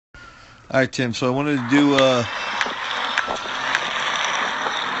Alright, Tim, so I wanted to do a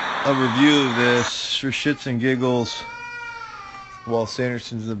review of this for shits and giggles while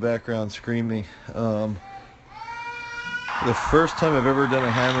Sanderson's in the background screaming. The first time I've ever done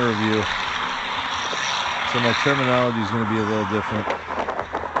a hammer review, so my terminology is going to be a little different.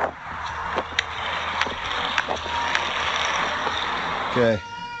 Okay.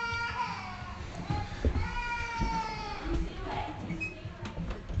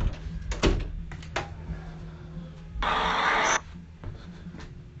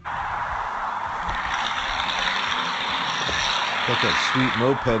 Got that sweet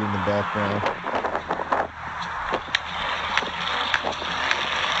moped in the background.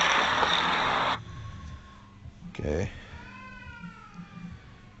 Okay.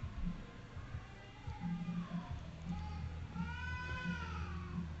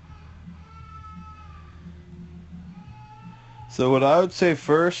 So what I would say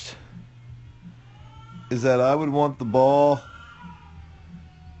first is that I would want the ball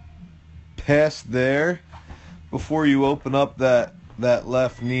past there before you open up that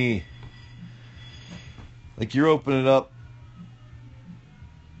left knee. Like you're opening up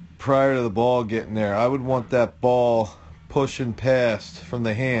prior to the ball getting there. I would want that ball pushing past from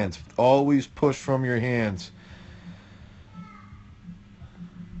the hands. Always push from your hands.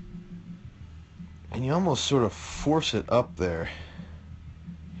 And you almost sort of force it up there.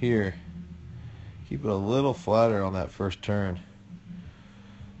 Here. Keep it a little flatter on that first turn.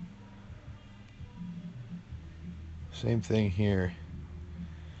 Same thing here.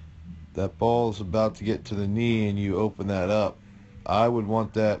 That ball is about to get to the knee and you open that up. I would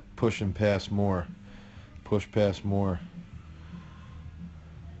want that pushing past more. Push past more.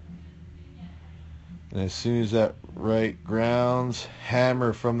 And as soon as that right grounds,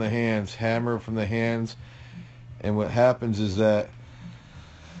 hammer from the hands. Hammer from the hands. And what happens is that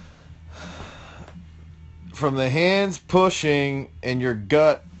from the hands pushing and your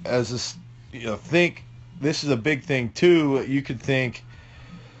gut as a, think, this is a big thing too. You could think,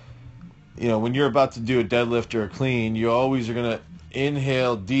 when you're about to do a deadlift or a clean, you always are going to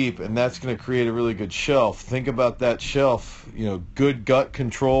inhale deep, and that's going to create a really good shelf. Think about that shelf, good gut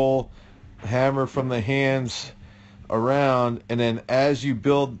control, hammer from the hands around, and then as you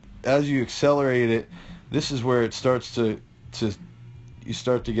accelerate it, this is where it starts to you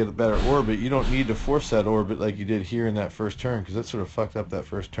start to get a better orbit. You don't need to force that orbit like you did here in that first turn, because that sort of fucked up that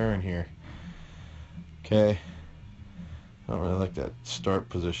first turn here. Okay, I don't really like that start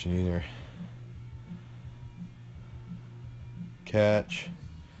position either. Catch.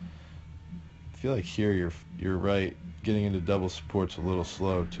 I feel like here you're right. Getting into double support's a little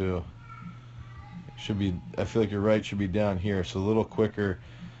slow too. I feel like your right should be down here, so a little quicker.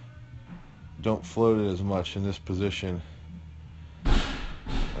 Don't float it as much in this position.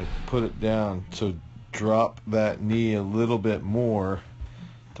 Like put it down, so drop that knee a little bit more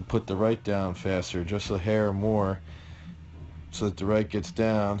to put the right down faster, just a hair more, so that the right gets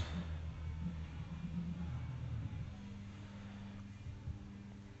down.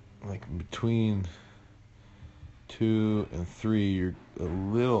 Like between 2 and 3, you're a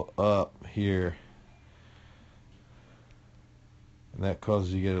little up here, and that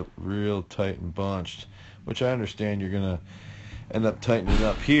causes you to get real tight and bunched, which I understand you're gonna end up tightening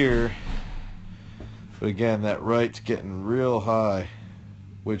up here, but again, that right's getting real high,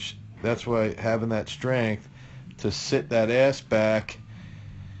 which that's why having that strength to sit that ass back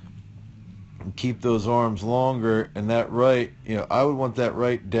and keep those arms longer, and that right, I would want that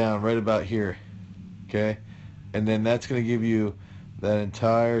right down right about here, okay? And then that's going to give you that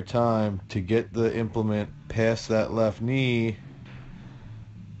entire time to get the implement past that left knee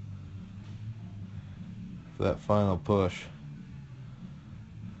for that final push.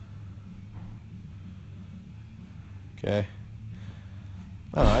 Okay?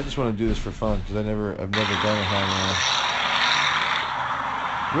 I don't know, I just want to do this for fun because I've never done a hammer.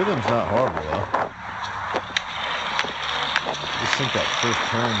 Rhythm's not horrible though. I just think that first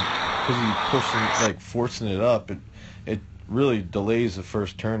turn, because you pushing, like forcing it up, it really delays the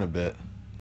first turn a bit.